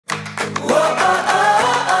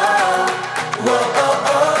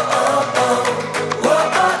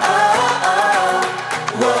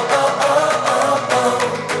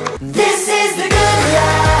This is the good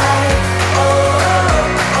life. Oh, oh,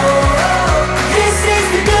 oh. This is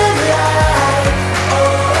the good life. Oh,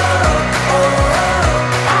 oh, oh.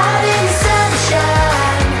 Out in the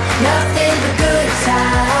sunshine, nothing but good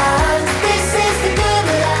times. This is the good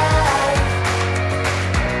life.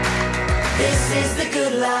 This is the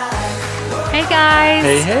good life. Hey guys!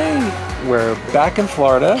 Hey, hey! We're back in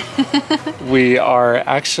Florida. We are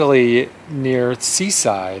actually near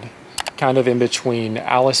Seaside, kind of in between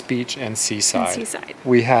Alice Beach and Seaside.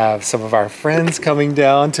 We have some of our friends coming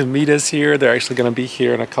down to meet us here. They're actually going to be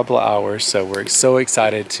here in a couple of hours, so we're so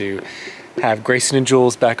excited to have Grayson and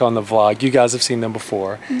Jules back on the vlog. You guys have seen them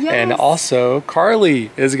before. Yes. And also Carly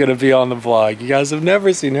is going to be on the vlog. You guys have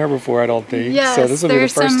never seen her before, I don't think. Yes, so this will be the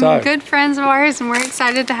first time. There's some good friends of ours and we're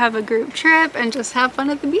excited to have a group trip and just have fun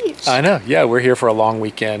at the beach. I know, yeah, we're here for a long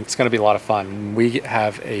weekend. It's going to be a lot of fun. We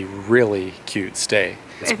have a really cute stay.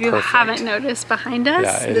 It's if you perfect. haven't noticed behind us,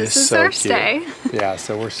 Yeah, this is so our cute. stay. Yeah,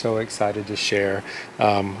 so we're so excited to share.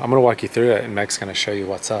 I'm going to walk you through it and Meg's going to show you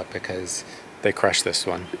what's up because they crushed this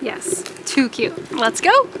one. Yes, too cute. Let's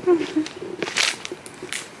go.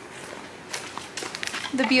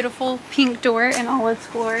 The beautiful pink door in all its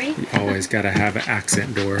glory. You always got to have an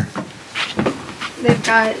accent door. They've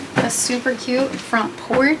got a super cute front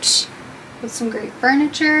porch with some great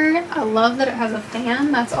furniture. I love that it has a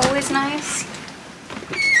fan. That's always nice.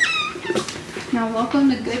 Now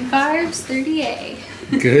welcome to Good Vibes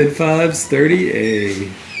 30A. Good Vibes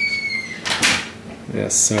 30A. Yeah,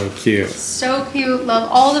 so cute. So cute. Love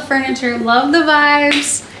all the furniture. Love the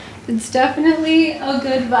vibes. It's definitely a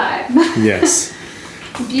good vibe. Yes.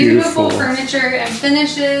 Beautiful Beautiful furniture and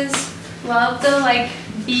finishes. Love the like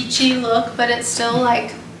beachy look, but it's still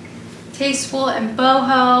like tasteful and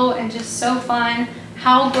boho and just so fun.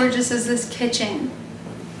 How gorgeous is this kitchen?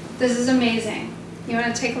 This is amazing. You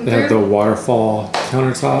want to take them They through? have the waterfall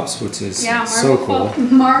countertops, which is so cool.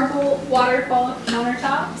 Marble waterfall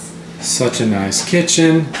countertops. Such a nice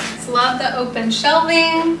kitchen. Just love the open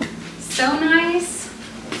shelving. So nice.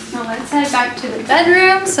 Now let's head back to the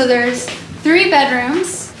bedroom. So there's 3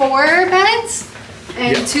 bedrooms, 4 beds,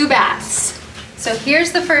 and 2 baths. So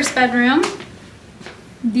here's the first bedroom.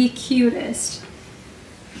 The cutest.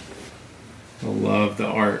 I love the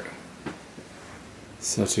art.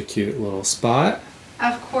 Such a cute little spot.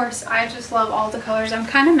 Of course, I just love all the colors. I'm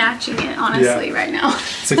kind of matching it, honestly, right now.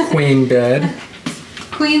 It's a queen bed.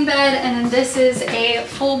 Queen bed, and then this is a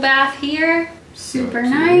full bath here. Super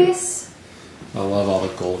nice. I love all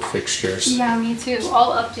the gold fixtures. Yeah, me too.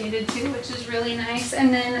 All updated too, which is really nice.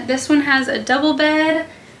 And then this one has a double bed.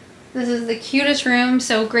 This is the cutest room,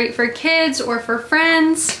 so great for kids or for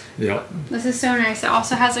friends. Yep. This is so nice. It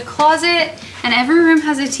also has a closet, and every room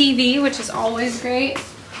has a TV, which is always great.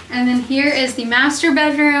 And then here is the master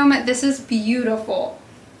bedroom. This is beautiful.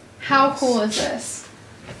 How cool is this?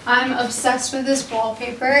 I'm obsessed with this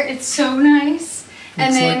wallpaper. It's so nice.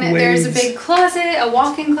 And then there's a big closet, a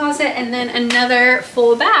walk-in closet, and then another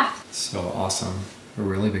full bath. So awesome. A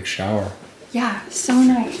really big shower. Yeah, so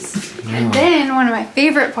nice. Yeah. And then one of my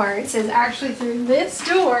favorite parts is actually through this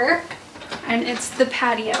door, and it's the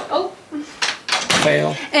patio. Oh.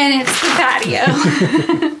 Fail. And it's the patio.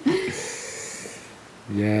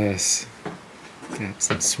 Yes. Got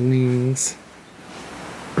some swings.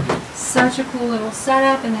 Such a cool little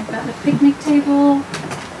setup, and they've got the picnic table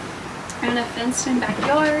and a fenced-in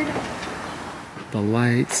backyard. The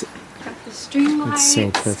lights. Got the string lights. It's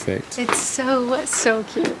so perfect. It's so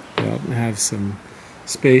cute. Yep. Have some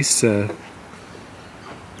space to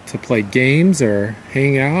play games or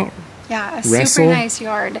hang out. Yeah, a Wrestle. super nice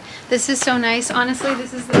yard. This is so nice. Honestly,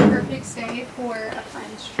 this is the perfect stay for a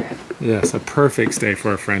friend's trip. Yes, a perfect stay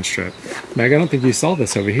for a friend's trip. Meg, I don't think you saw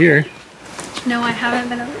this over here. No, I haven't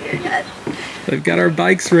been over here yet. They've got our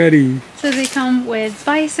bikes ready. So they come with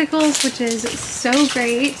bicycles, which is so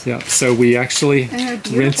great. Yeah, so we actually And they're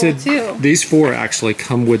beautiful rented, too. these 4 actually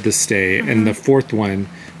come with the stay, and the 4th one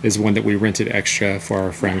is one that we rented extra for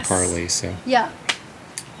our friend Carly, so. Yeah.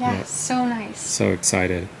 Yeah, Yep. so nice. So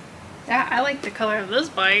excited. Yeah, I like the color of this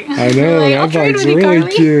bike. I know, Like, I'll that trade bike's with you, really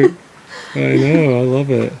Carly. cute. I know, I love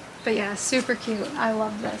it. But yeah, super cute. I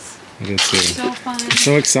love this. I do too. So fun.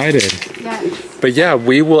 So excited. Yes. But yeah,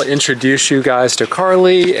 we will introduce you guys to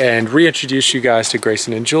Carly and reintroduce you guys to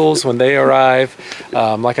Grayson and Jules when they arrive.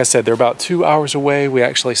 Like I said, they're about 2 hours away. We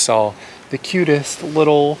actually saw the cutest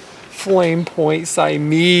little Flame Point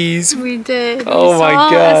Siamese. We did. Oh my saw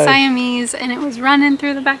God. a Siamese and it was running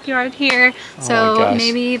through the backyard here. So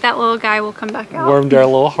maybe that little guy will come back out. Warmed our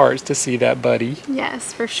little hearts to see that buddy.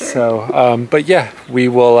 Yes, for sure. So, but yeah, we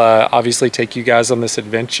will obviously take you guys on this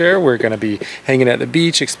adventure. We're going to be hanging at the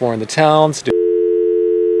beach, exploring the towns.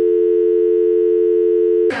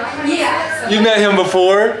 You met him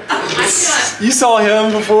before? You saw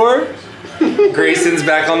him before? Grayson's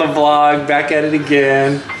back on the vlog, back at it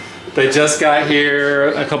again. They just got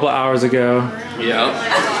here a couple of hours ago.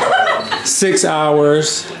 Yeah. 6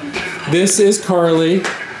 hours. This is Carly. New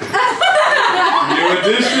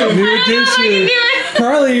addition. New addition.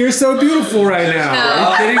 Carly, you're so beautiful right now.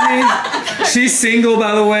 Are you kidding me? She's single,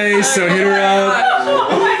 by the way, so hit her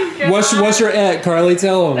up. What's your et, Carly?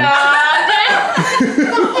 Tell him.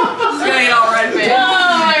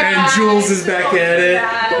 And Jules is back at it.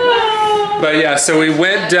 But yeah, so we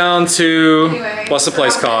went down to, what's the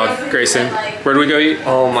place called, Grayson? Where do we go eat?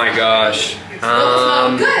 Oh my gosh. Good.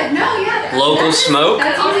 No, yeah. Local smoke.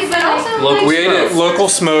 We ate at Local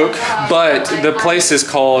Smoke, but the place is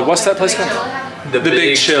called, what's that place called? The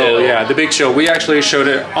Big Chill. Yeah, the Big Chill. We actually showed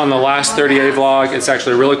it on the last 30A vlog. It's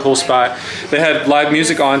actually a really cool spot. They had live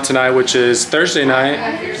music on tonight, which is Thursday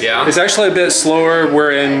night. Yeah. It's actually a bit slower.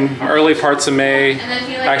 We're in early parts of May.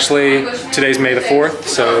 Actually, today's May the 4th,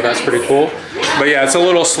 so that's pretty cool. But yeah, it's a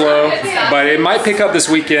little slow, but it might pick up this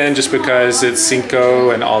weekend just because it's Cinco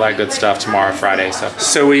and all that good stuff tomorrow, Friday.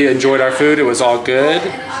 So we enjoyed our food. It was all good.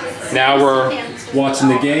 Now we're watching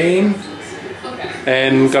the game.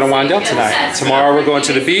 And gonna wind down tonight. Tomorrow we're going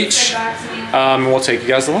to the beach. And we'll take you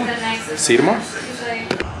guys along. See you tomorrow.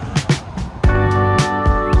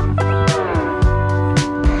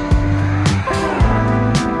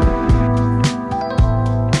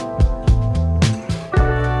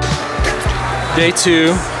 Day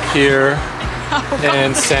 2 here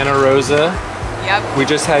in Santa Rosa. Yep. We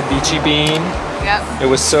just had Beachy Bean. Yep. It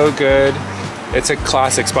was so good. It's a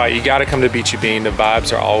classic spot. You gotta come to Beachy Bean. The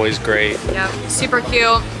vibes are always great. Yep. Super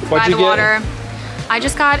cute. What'd you get? Water. I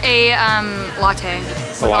just got a latte.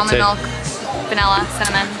 With almond milk, vanilla,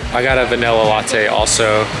 cinnamon. I got a vanilla latte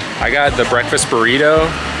also. I got the breakfast burrito.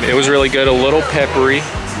 It was really good. A little peppery,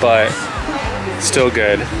 but still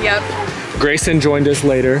good. Yep. Grayson joined us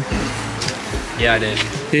later. Yeah, I did.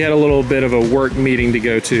 He had a little bit of a work meeting to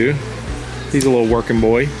go to. He's a little working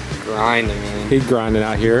boy. Grinding, man. He's grinding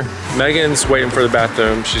out here. Megan's waiting for the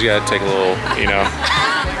bathroom. She's got to take a little, you know.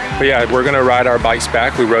 But yeah, we're gonna ride our bikes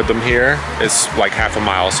back. We rode them here. It's like half a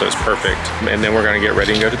mile, so it's perfect. And then we're gonna get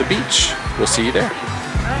ready and go to the beach. We'll see you there.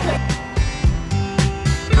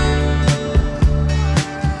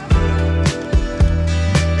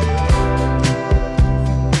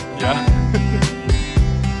 Yeah.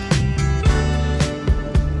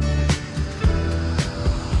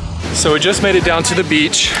 So we just made it down to the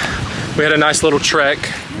beach. We had a nice little trek,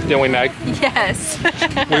 didn't we, Meg? Yes.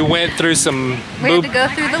 We went through some We had to go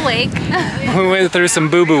through the lake. we went through some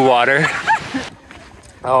boo-boo water.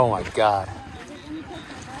 Oh my God.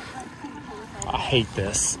 I hate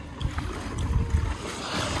this.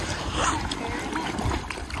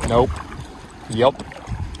 Nope. Yep.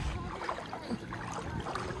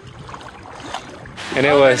 And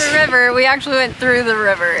it was The river. We actually went through the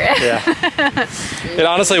river. yeah. It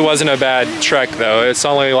honestly wasn't a bad trek though. It's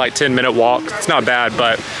only like 10-minute walk. It's not bad,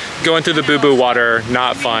 but going through the boo-boo water,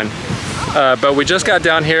 not fun. But we just got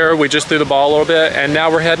down here. We just threw the ball a little bit, and now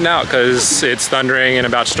we're heading out because it's thundering and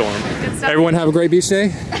about to storm. Everyone have a great beach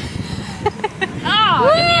day. Oh,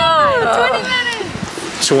 20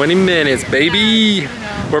 minutes. 20 minutes, baby.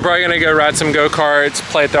 We're probably gonna go ride some go-karts,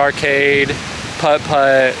 play at the arcade,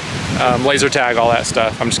 putt-putt, laser tag, all that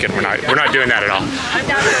stuff. I'm just kidding. We're not doing that at all. I'm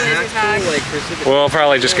down for laser tag. We'll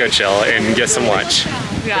probably just go chill and get some lunch.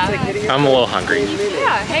 Yeah. I'm a little hungry.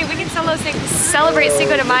 Yeah. Hey, we can celebrate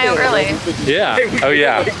Cinco de Mayo early. Yeah. Oh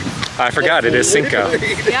yeah. I forgot it is Cinco.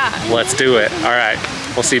 Yeah. Let's do it. All right.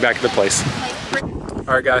 We'll see you back at the place.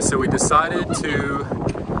 All right, guys. So we decided to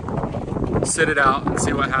sit it out and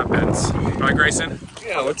see what happens. Right, Grayson?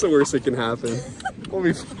 Yeah, what's the worst that can happen? We'll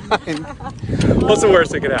be fine. What's the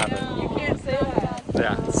worst that could happen? You can't say that.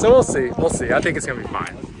 Yeah. So we'll see. We'll see. I think it's gonna be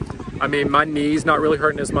fine. I mean, my knee's not really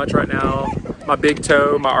hurting as much right now. My big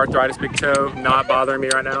toe, my arthritis big toe, not bothering me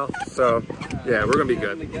right now. So yeah, we're gonna be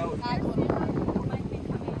good.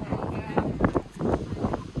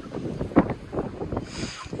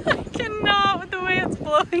 I cannot with the way it's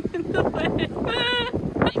blowing in the wind.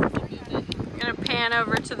 I'm gonna pan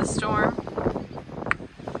over to the storm.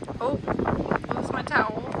 Oh, lost my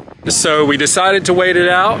towel. So we decided to wait it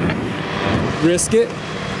out. Risk it.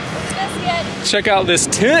 Check out this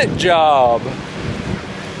tent job.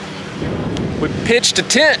 We pitched a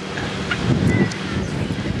tent.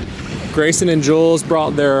 Grayson and Jules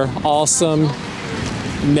brought their awesome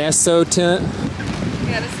Nesso tent.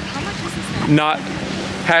 Yeah, how much is this thing? Not,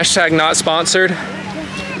 hashtag not sponsored.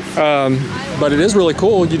 But it is really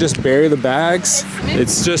cool. You just bury the bags.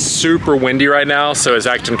 It's just super windy right now, so it's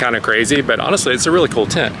acting kind of crazy, but honestly, it's a really cool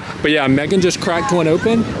tent. But yeah, Megan just cracked one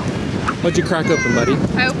open. What'd you crack open, buddy?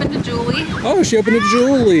 I opened a Julie. Oh, she opened a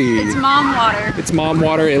Julie. It's mom water. It's mom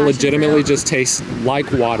water. It legitimately just tastes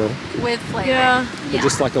like water. With flavor. Yeah. But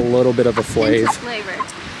just like a little bit of a flavor. Flavor.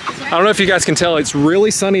 I don't know if you guys can tell, it's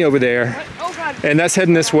really sunny over there. Oh God. And that's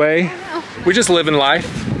heading this way. We just live in life.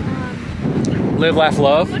 Live, laugh,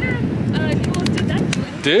 love.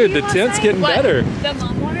 Dude, the tent's getting better. The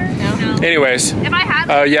mom water? No. Anyways, If I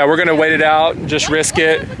had yeah, we're gonna wait it out, just risk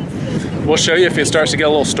it. We'll show you if it starts to get a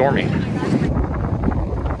little stormy.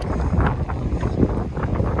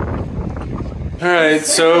 All right,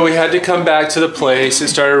 so we had to come back to the place. It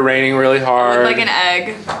started raining really hard. like an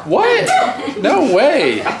egg. What? No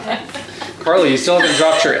way. Carly, you still haven't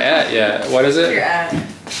dropped your @ yet. What is it? Your at.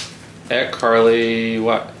 @ Carly,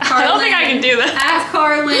 what? I don't think I can do that. At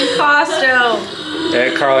Carlin Costo.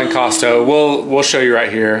 @ Carlin Costo. We'll show you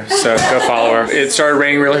right here. So go follow her. It started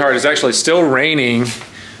raining really hard. It's actually still raining.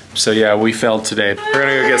 So yeah, we failed today. We're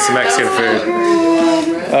gonna go get some Mexican food.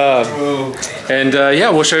 Yeah,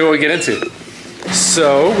 we'll show you what we get into.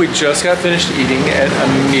 So we just got finished eating at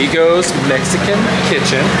Amigos Mexican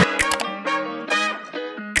Kitchen.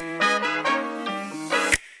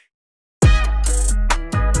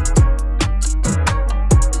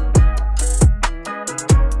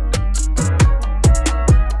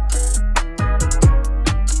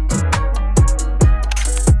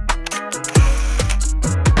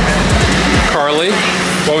 Carly,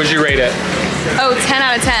 what would you rate it? Oh, 10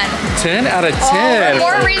 out of 10. 10 out of 10.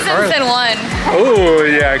 More from reasons Carly. than one. Oh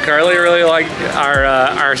yeah, Carly really liked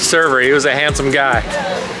our server. He was a handsome guy.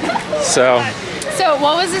 So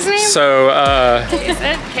what was his name? so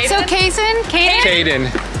Kaden?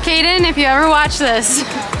 Caden, If you ever watch this.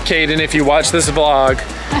 Caden, if you watch this vlog,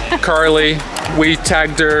 Carly, we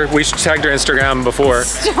tagged her Instagram before.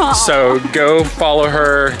 Stop. So go follow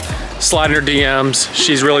her, slide in her DMs.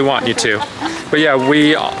 She's really wanting you to. But yeah,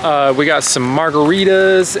 we got some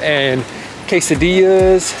margaritas and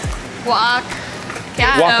quesadillas,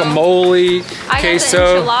 guacamole, I got the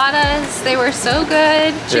queso. enchiladas. They were so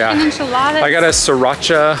good. Chicken enchiladas. I got a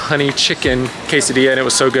sriracha honey chicken quesadilla and it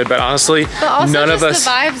was so good. But honestly, But also none of just us the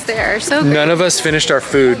vibes there are so great. none of us finished our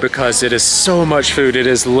food because it is so much food. It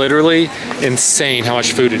is literally insane how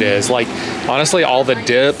much food it is. Like honestly, all the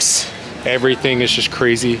dips. Everything is just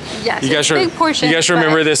crazy. Yes, you guys, it's big portions, you guys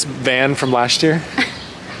remember this van from last year?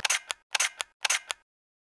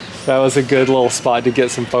 That was a good little spot to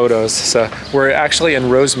get some photos. So we're actually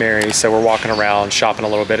in Rosemary, so we're walking around shopping a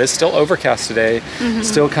little bit. It's still overcast today.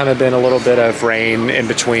 Still kind of been a little bit of rain in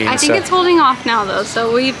between. I think it's holding off now though,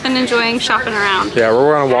 so we've been enjoying shopping around. Yeah,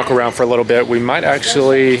 we're gonna walk around for a little bit. We might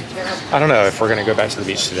actually, I don't know if we're gonna go back to the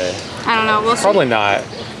beach today. I don't know, we'll see. Probably not,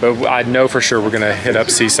 but I know for sure we're gonna hit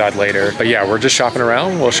up Seaside later. But yeah, we're just shopping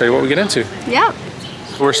around. We'll show you what we get into. Yep.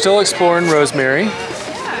 We're still exploring Rosemary.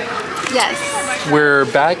 Yes. We're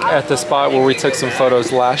back at the spot where we took some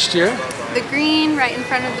photos last year. The green right in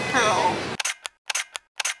front of the pearl.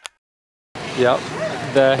 Yep.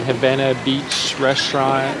 The Havana Beach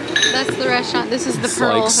restaurant. That's the restaurant. This is the It's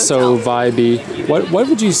Pearl like so Hotel. vibey. What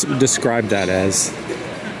would you describe that as?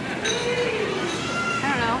 I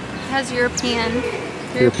don't know. It has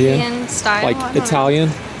European style. I Like don't know. Italian?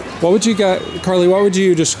 What would you got, Carly, what would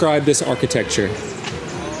you describe this architecture?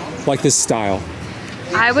 Like this style?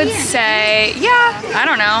 I would say, yeah, I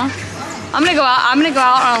don't know. I'm gonna go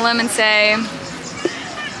out on a limb and say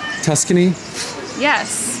Tuscany?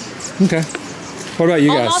 yes. Okay. What about you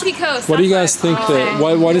guys? Amalfi Coast, What do you that's guys think that,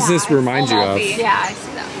 what does this remind you of? Amalfi. Yeah, I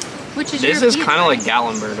see that. Which is This is European, kind of right? like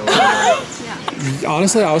Gallenberg a little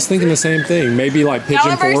Honestly, I was thinking the same thing. Maybe like Pigeon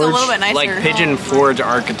Gallenberg's Forge. a little bit nicer. bit. Like Pigeon Forge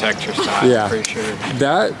architecture style, Yeah. for sure.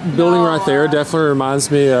 That building right there definitely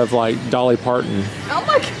reminds me of like Dolly Parton. Oh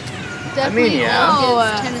my god. Definitely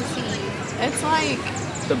yeah. is Tennessee. It's like,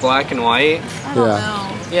 The black and white. I don't Yeah.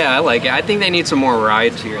 know. Yeah, I like it. I think they need some more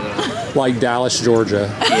rides here, though. Like Dallas,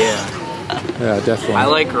 Georgia. Yeah. Yeah, definitely. I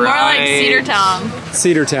like rides. More like Cedartown.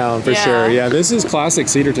 Cedartown for Yeah. sure. Yeah, this is classic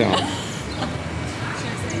Cedartown.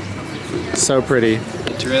 So pretty.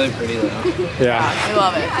 It's really pretty, though. Yeah. I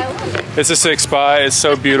love it. It's a sick spot. It's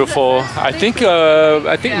so beautiful. I think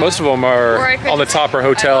most of them are on the top are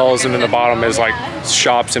hotels, and then the bottom is like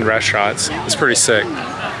shops and restaurants. It's pretty sick.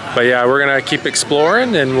 But yeah, we're gonna keep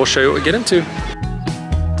exploring, and we'll show you what we get into.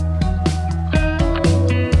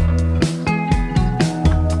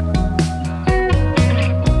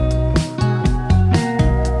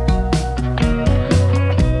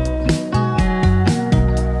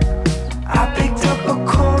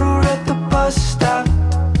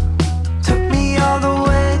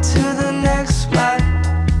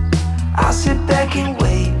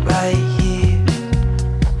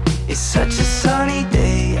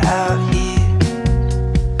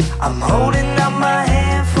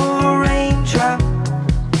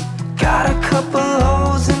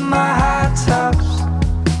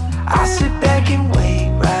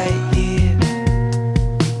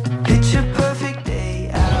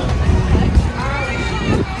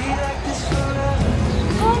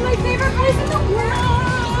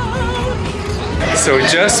 so we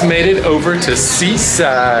just made it over to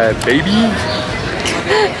Seaside, baby.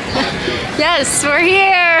 Yes, we're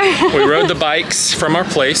here. We rode the bikes from our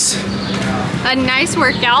place. A nice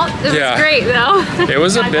workout. It Yeah. was great though. It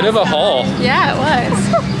was a bit of a haul. Yeah, it was.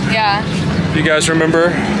 Yeah. You guys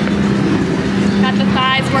remember Got the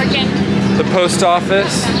thighs working. the post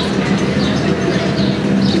office?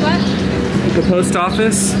 What? The post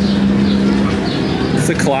office? It's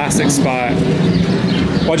a classic spot.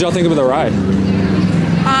 What'd y'all think of the ride?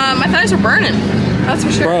 My thighs were burning. That's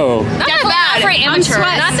for sure. Bro. Not that bad. For amateur.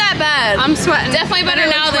 sweating. Not that bad. I'm sweating. Definitely better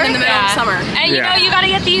now than in the middle of summer. And you know, you gotta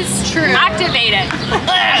get these activated.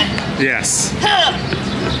 Yes.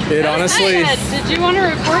 It honestly, Did you want to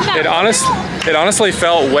record that? it honestly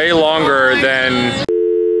felt way longer than.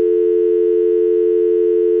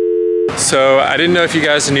 So I didn't know if you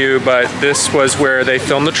guys knew, but this was where they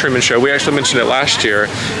filmed the Truman Show. We actually mentioned it last year.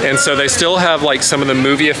 And so they still have like some of the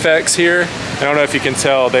movie effects here. I don't know if you can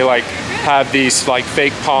tell, they like have these like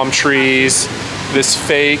fake palm trees, this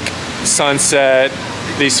fake sunset,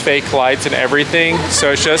 these fake lights and everything.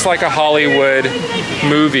 So it's just like a Hollywood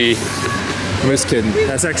movie. I'm just kidding.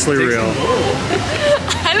 That's actually real.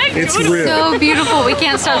 It's real. So beautiful. We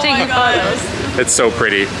can't stop taking photos. It's so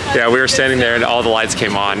pretty. Yeah, we were standing there and all the lights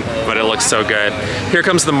came on, but it looks so good. Here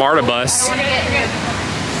comes the MARTA bus.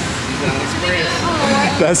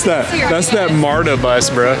 That's that MARTA bus,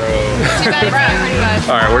 bro. All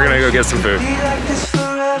right, we're gonna go get some food.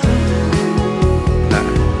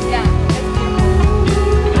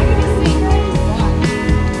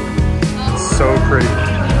 So pretty.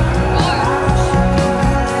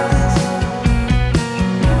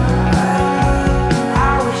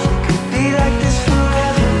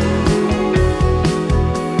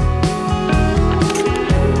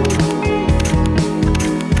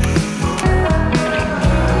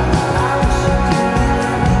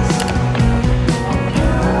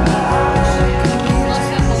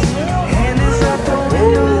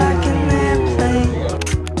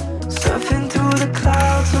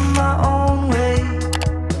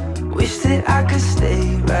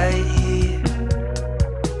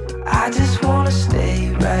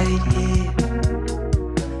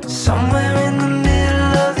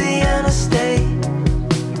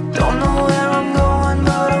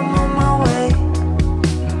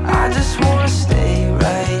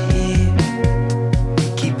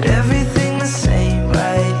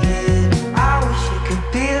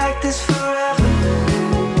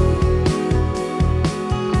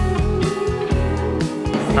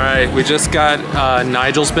 We just got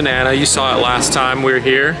Nigel's banana. You saw it last time we were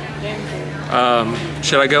here.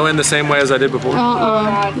 Should I go in the same way as I did before?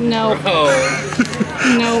 No. Nope.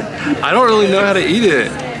 I don't really know how to eat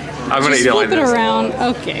it. I'm gonna eat it like this. Flip it around.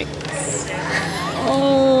 Okay.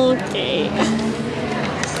 Okay.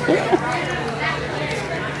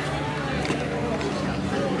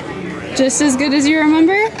 Just as good as you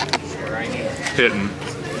remember? Hitting.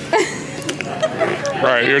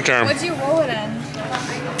 Right, your turn. What'd you roll it in?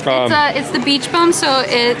 It's the beach bum, so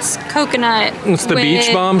it's coconut. It's the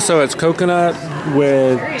beach bum, so it's coconut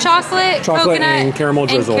with Chocolate coconut, and caramel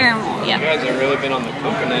drizzle. And caramel, yeah. You guys have really been on the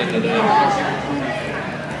coconut today.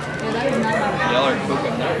 Y'all are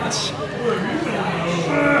coconuts.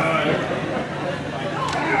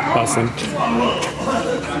 Awesome.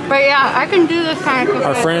 But yeah, I can do this kind of Our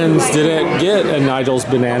coconut. friends didn't get a Nigel's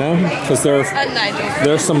banana because there's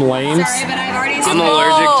some lanes. I'm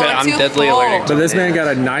deadly allergic to But this man got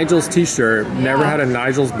a Nigel's t-shirt, never had a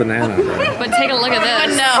Nigel's banana. But take a look at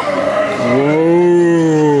this.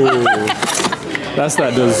 Whoa. That's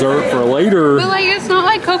that dessert for later. But like, it's not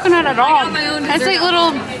like coconut at all. It's like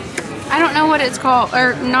little, I don't know what it's called,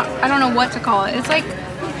 or not, I don't know what to call it. It's like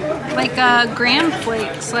graham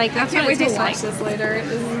flakes. Like, that's what it tastes like. This later.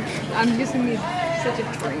 I'm just gonna be such a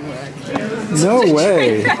train wreck. No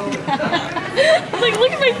way. Like,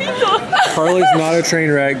 look at my feet. Carly's not a train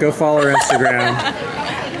wreck. Go follow her Instagram.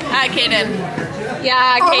 Hi, Kaden.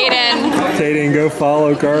 Yeah, Kaden. Kaden, go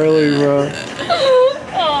follow Carly, bro.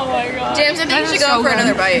 Oh my god. James, I think you should go for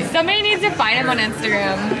another bite. Somebody needs to find him on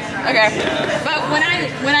Instagram. Okay. But when I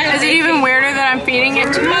Is it even weirder that I'm feeding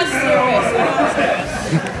it to us?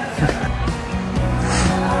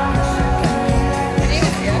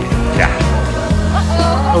 Yeah.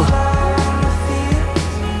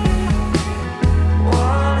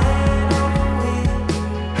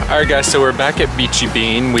 All right, guys, so we're back at Beachy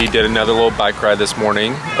Bean. We did another little bike ride this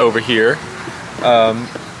morning over here.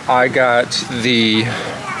 I got the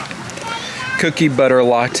cookie butter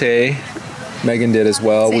latte. Megan did as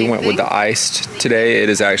well. We went with the iced today. It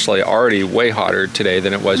is actually already way hotter today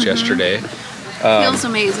than it was yesterday. Feels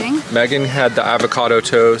amazing. Megan had the avocado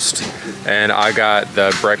toast, and I got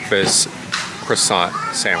the breakfast croissant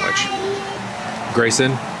sandwich.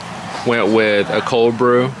 Grayson went with a cold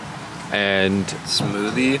brew and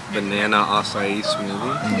Smoothie, banana acai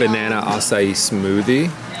smoothie. banana acai smoothie.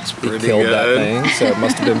 It's He pretty killed good. that thing, so it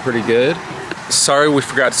must have been pretty good. Sorry we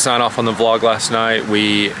forgot to sign off on the vlog last night.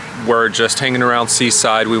 We were just hanging around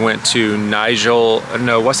Seaside. We went to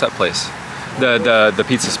what's that place? The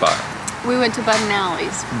pizza spot. We went to Bud and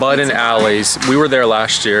Alley's. Bud and Alley's. We were there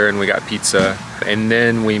last year and we got pizza. And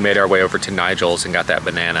then we made our way over to Nigel's and got that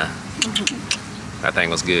banana. That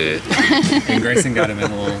thing was good. And Grayson got him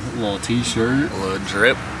in a little t-shirt. A little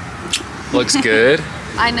drip. Looks good.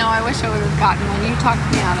 I know, I wish I would have gotten one. You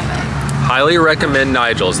talked me out of it. Highly recommend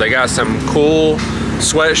Nigel's. They got some cool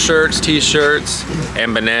sweatshirts, t-shirts,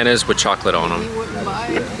 and bananas with chocolate on them. You wouldn't buy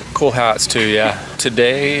it. Cool hats too, yeah.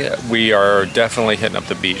 Today we are definitely hitting up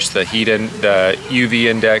the beach. The UV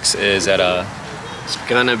index is at a... It's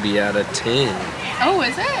gonna be at a 10. Oh,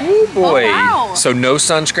 is it? Oh boy. Oh, wow. So no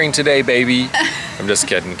sunscreen today, baby. I'm just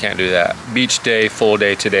kidding, can't do that. Beach day, full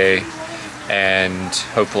day today, and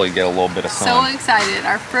hopefully get a little bit of So sun. excited.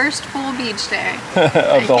 Our first full beach day.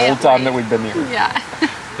 Of the whole can't time wait. that we've been here. Yeah.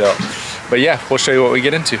 So, but yeah, we'll show you what we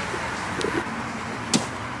get into.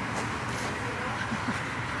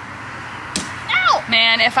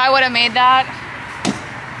 Man, if I would have made that.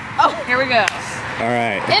 Oh, here we go. All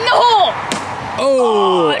right. In the hole.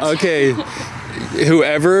 Oh, okay.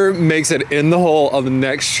 Whoever makes it in the hole on the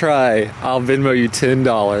next try, I'll Venmo you $10.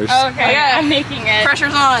 Okay, I'm making it.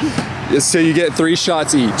 Pressure's on. So you get 3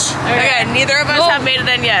 shots each. Okay, neither of us have made it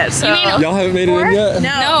in yet, so. You mean Y'all haven't made it in yet?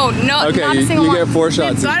 No, Okay, not a you single get one. 4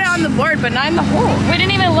 shots We've got each. it on the board, but not in the hole. We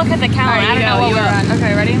didn't even look at the count. I don't know what we're on.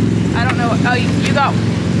 Okay, ready? I don't know. Oh, you got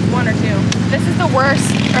 1 or 2. This is the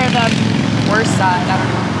worst, or the worst side. I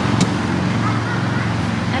don't know.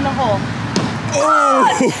 In the hole.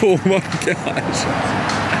 Oh my gosh.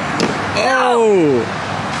 Oh.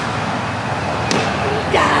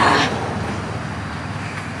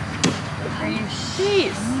 Are you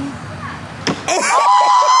jeez?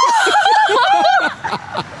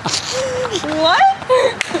 What?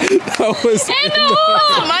 That was In the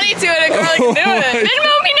hole. Money to it, a girl can do it.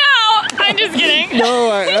 Venmo me now. I'm just kidding. No,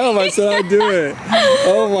 I am. I said I'd do it.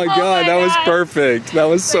 Oh my god, my that was God. perfect. That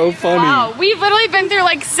was so funny. Wow, we've literally been through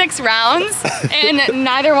like 6 rounds, and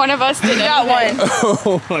neither one of us did it. Got 1.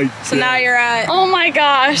 Oh my god. So now you're at. Oh my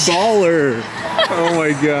gosh. Baller. Oh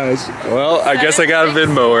my gosh. Well, I guess I got a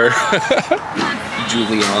Venmo her.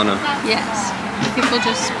 Juliana. Yes. People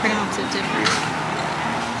just pronounce it different.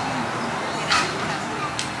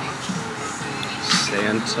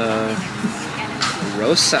 Santa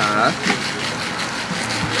Rosa.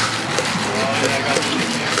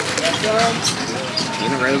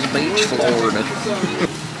 Santa Rosa Beach, Florida.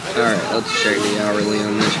 Alright, let's check the hourly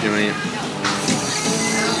on this joint.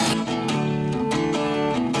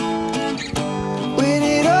 When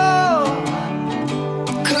it all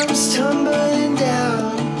comes tumbling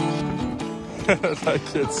down. That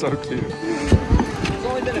kid's so cute. There's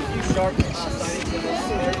only been a few sharp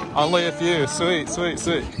sightings. Only a few. Sweet, sweet,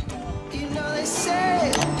 sweet. You know they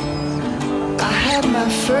say I had my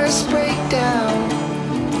first breakdown.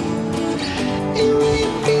 It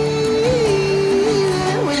will be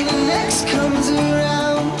there when the next comes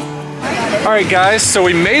around. All right, guys, so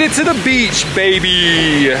we made it to the beach,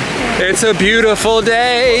 baby. It's a beautiful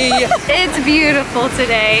day. It's beautiful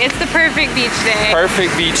today. It's the perfect beach day.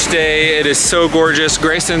 Perfect beach day. It is so gorgeous.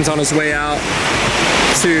 Grayson's on his way out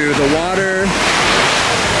to the water.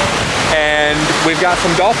 And we've got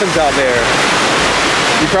some dolphins out there.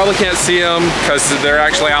 You probably can't see them because they're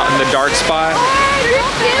actually out in the dark spot.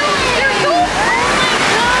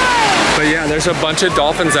 But yeah, there's a bunch of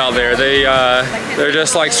dolphins out there. They're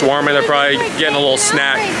just like swarming. They're probably getting a little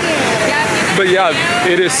snack. But yeah,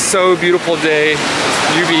 it is so beautiful day.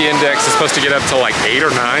 UV index is supposed to get up to like 8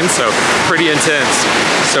 or 9, so pretty intense.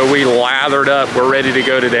 So we lathered up. We're ready to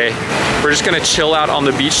go today. We're just gonna chill out on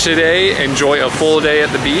the beach today, enjoy a full day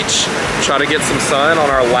at the beach, try to get some sun on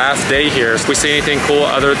our last day here. If we see anything cool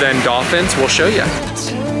other than dolphins, we'll show you.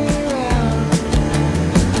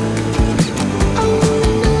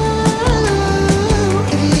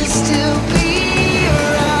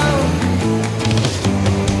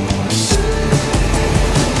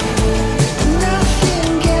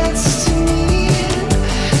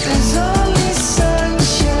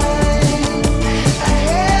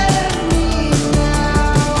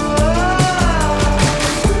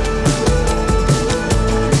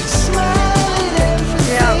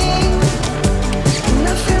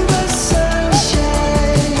 Nothing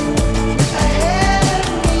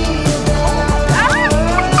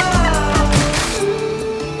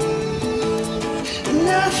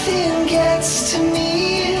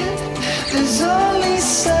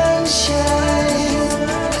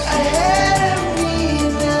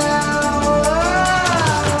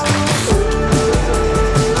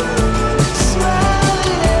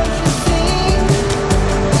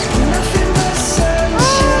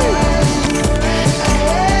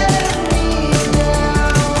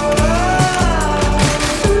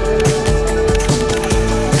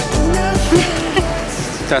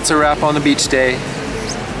that's a wrap on the beach day.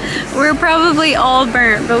 We're probably all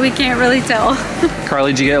burnt, but we can't really tell.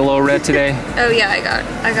 Carly, did you get a little red today? Oh yeah,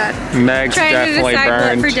 I got. Meg's Trying definitely to decide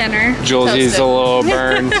burned. what for dinner. Julesie's a little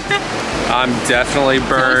burned. I'm definitely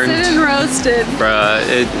burned. Toasted and roasted.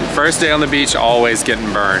 Bruh, first day on the beach, always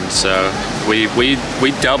getting burned. So we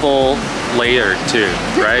double layered too,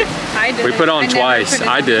 right? I did. We put on twice.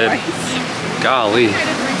 I did. Golly,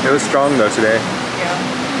 it was strong though today.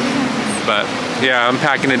 But yeah, I'm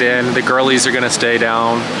packing it in. The girlies are gonna stay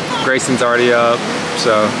down. Grayson's already up,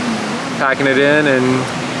 so packing it in and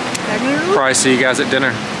probably see you guys at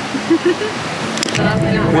dinner.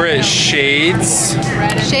 We're at Shades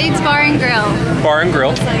Bar and Grill. Bar and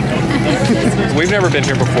Grill. We've never been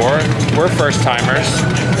here before. We're first timers.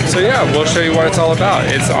 So yeah, we'll show you what it's all about.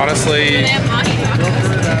 It's honestly,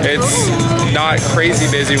 it's not crazy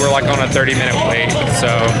busy. We're like on a 30-minute wait. So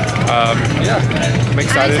yeah, I'm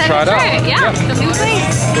excited to try it out. Yeah, the new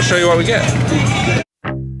place. We'll show you what we get.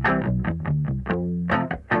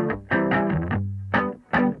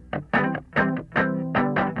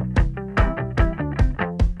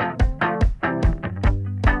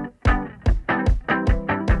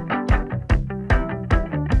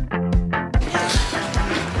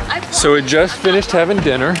 So we just finished having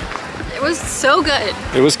dinner. It was so good.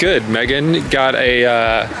 It was good. Megan got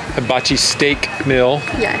a hibachi steak meal.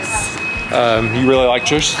 Yes. You really liked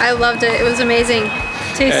yours? I loved it. It was amazing.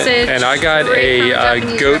 Tasted. And I got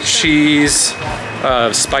a goat cheese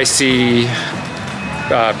spicy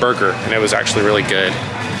burger, and it was actually really good.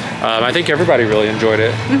 I think everybody really enjoyed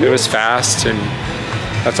it. It was fast, and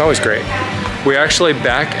that's always great. We're actually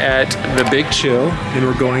back at the Big Chill, and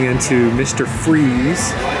we're going into Mr.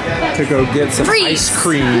 Freeze to go get some ice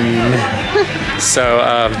cream. So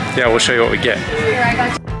yeah, we'll show you what we get.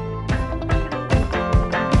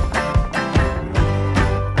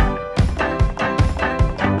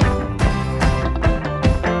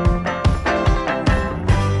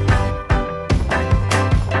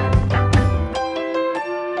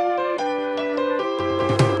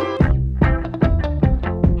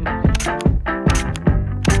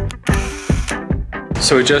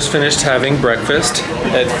 So we just finished having breakfast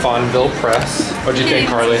at Fonville Press. What'd you think,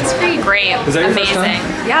 Carly? It's pretty great. Is that your amazing. first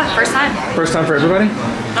time? Yeah, first time. First time for everybody?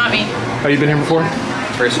 Not me. Have you been here before?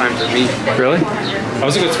 First time for me. Really? That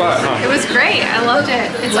was a good spot, huh? It was great. I loved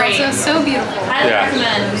it. It's also so beautiful. Highly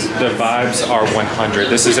recommend. The vibes are 100.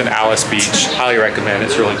 This is in Alice Beach. Highly recommend.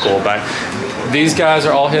 It's really cool. But these guys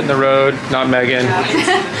are all hitting the road. Not Megan.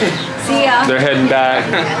 See ya. They're heading back.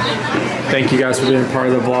 Thank you guys for being part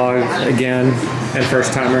of the vlog again. And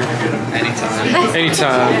first timer. Anytime.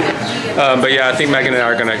 Anytime. But yeah, I think Megan and I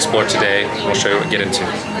are going to explore today. We'll show you what we get into.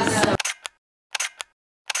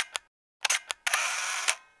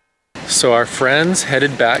 So our friends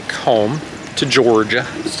headed back home to Georgia.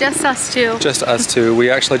 It's just us two. Just us two. We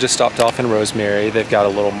actually just stopped off in Rosemary. They've got a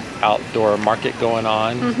little outdoor market going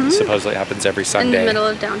on. Supposedly it happens every Sunday. In the middle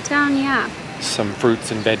of downtown, yeah. Some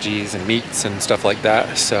fruits and veggies and meats and stuff like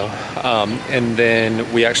that. So, and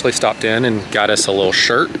then we actually stopped in and got us a little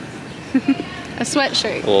shirt. A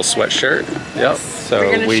sweatshirt. A little sweatshirt. Yep.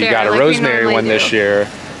 So we got a like we Rosemary normally one this do. year.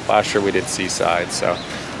 Last year we did Seaside. So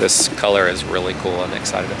this color is really cool. I'm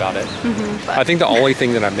excited about it. I think the only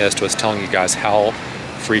thing that I missed was telling you guys how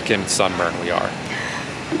freaking sunburned we are.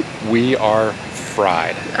 We are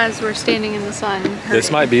fried. As we're standing in the sun.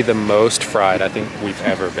 This might be the most fried I think we've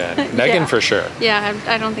ever been. Megan for sure. Yeah,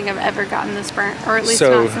 I don't think I've ever gotten this burnt, or at least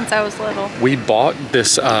So, not since I was little. We bought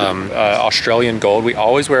this Australian gold. We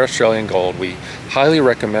always wear Australian gold. We highly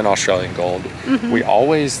recommend Australian gold. We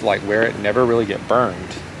always like wear it, never really get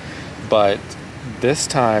burned. But this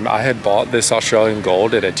time I had bought this Australian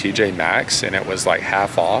gold at a TJ Maxx and it was like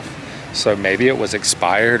half off. So maybe it was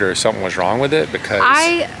expired or something was wrong with it because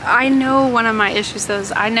I know one of my issues though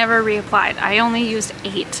is I never reapplied. I only used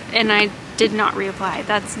 8 and I did not reapply.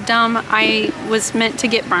 That's dumb. I was meant to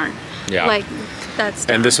get burned. Yeah. Like that's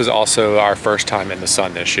dumb. And this was also our first time in the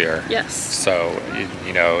sun this year. Yes. So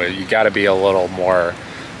you know you got to be a little more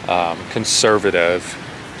conservative.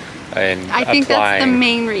 And I think that's the applying.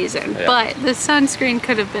 main reason, but the sunscreen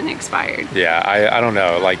could have been expired. Yeah, I don't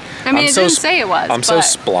know. Like I mean, it didn't say it was. I'm so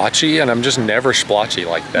splotchy, and I'm just never splotchy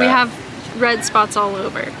like that. We have red spots all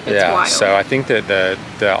over. It's wild. So I think that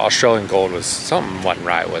the Australian gold was something wasn't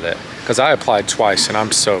right with it because I applied twice and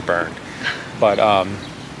I'm so burned. But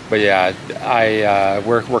yeah,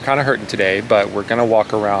 we're kind of hurting today, but we're gonna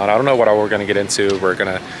walk around. I don't know what we're gonna get into. We're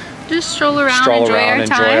gonna just stroll around,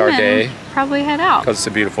 enjoy our day. Probably head out. Because it's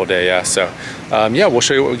a beautiful day, yeah. So, yeah, we'll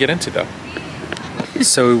show you what we get into though.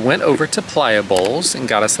 So we went over to Playa Bowls and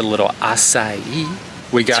got us a little acai.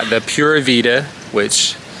 We got the Pura Vida,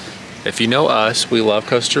 which If you know us, we love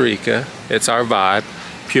Costa Rica. It's our vibe.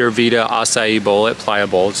 Pure Vita acai bowl at Playa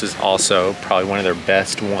Bowls is also probably one of their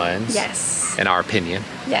best ones. Yes. In our opinion.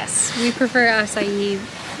 Yes, we prefer acai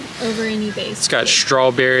over any base. It's got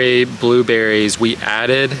strawberry, blueberries. We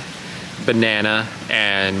added banana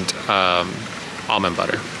and almond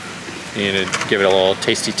butter. You need to give it a little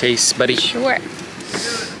tasty taste, buddy. Sure.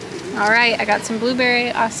 All right, I got some blueberry,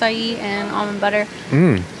 acai, and almond butter.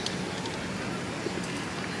 Mmm.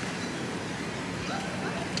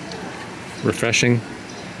 Refreshing.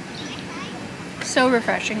 So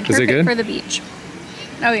refreshing. Is it Perfect good? for the beach.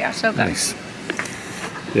 Oh yeah, so good. Nice.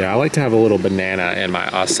 Yeah, I like to have a little banana in my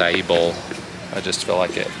acai bowl. I just feel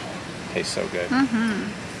like it tastes so good.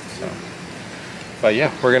 So, but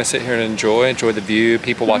yeah, we're gonna sit here and enjoy the view.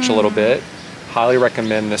 People watch a little bit. Highly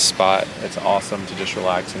recommend this spot. It's awesome to just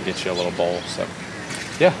relax and get you a little bowl. So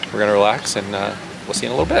yeah, we're gonna relax and we'll see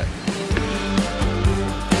you in a little bit.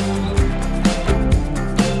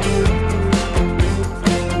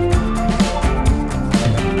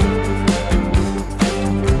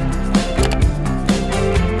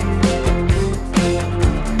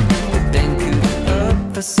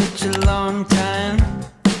 For such a long time,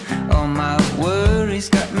 all my worries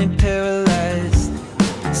got me paralyzed.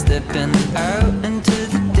 Stepping out into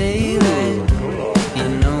the daylight, you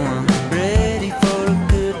know I'm ready for a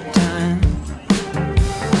good time.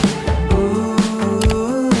 Ooh,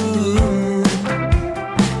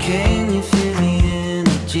 can you feel the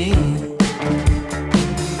energy?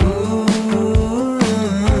 Ooh,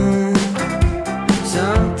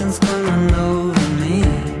 something's coming over me.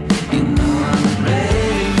 You know I'm ready.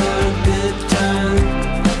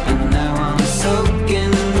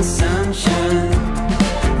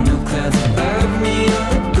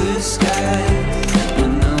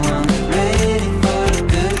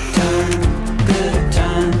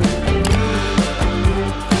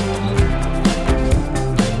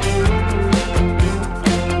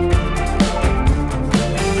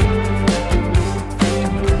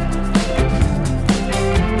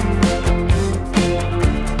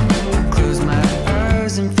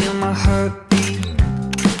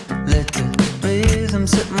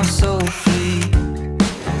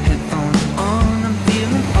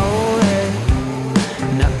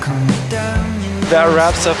 That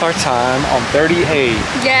wraps up our time on 38.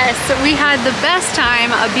 Yes, we had the best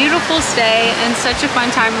time, a beautiful stay, and such a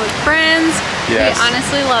fun time with friends. Yes. We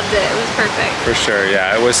honestly loved it. It was perfect. For sure,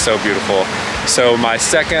 yeah, it was so beautiful. So my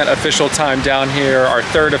second official time down here, our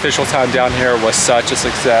third official time down here was such a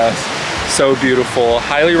success. So beautiful,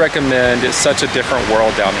 highly recommend. It's such a different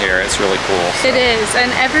world down here. It's really cool. So. It is,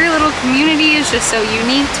 and every little community is just so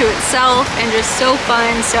unique to itself and just so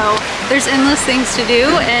fun. So there's endless things to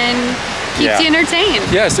do and keeps you entertained.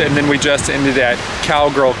 Yes, and then we just ended at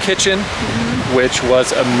Cowgirl Kitchen, which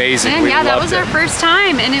was amazing. And we yeah, that loved was our first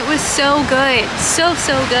time, and it was so good, so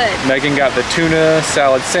good. Megan got the tuna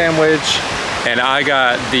salad sandwich, and I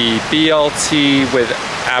got the BLT with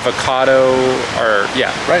avocado, or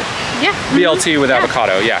yeah, right? Yeah. BLT with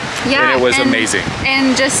avocado, yeah. And it was amazing.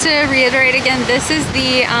 And just to reiterate again, this is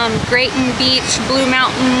the Grayton Beach, Blue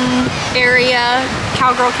Mountain area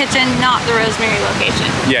Cowgirl Kitchen, not the Rosemary location.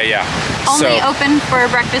 Yeah. Only open for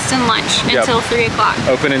breakfast and lunch until 3 o'clock.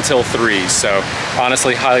 Open until 3, so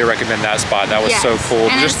honestly highly recommend that spot. That was so cool.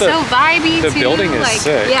 And just it's so vibey the too. building is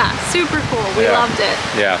sick. Yeah, super cool. We loved it.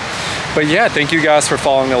 Yeah. But yeah, thank you guys for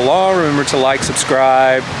following along. Remember to like,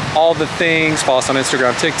 subscribe, all the things. Follow us on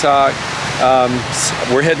Instagram, TikTok.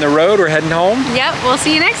 We're hitting the road. We're heading home. Yep, we'll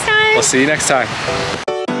see you next time. We'll see you next time.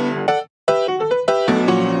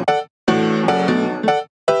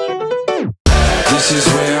 This is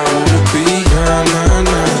where I want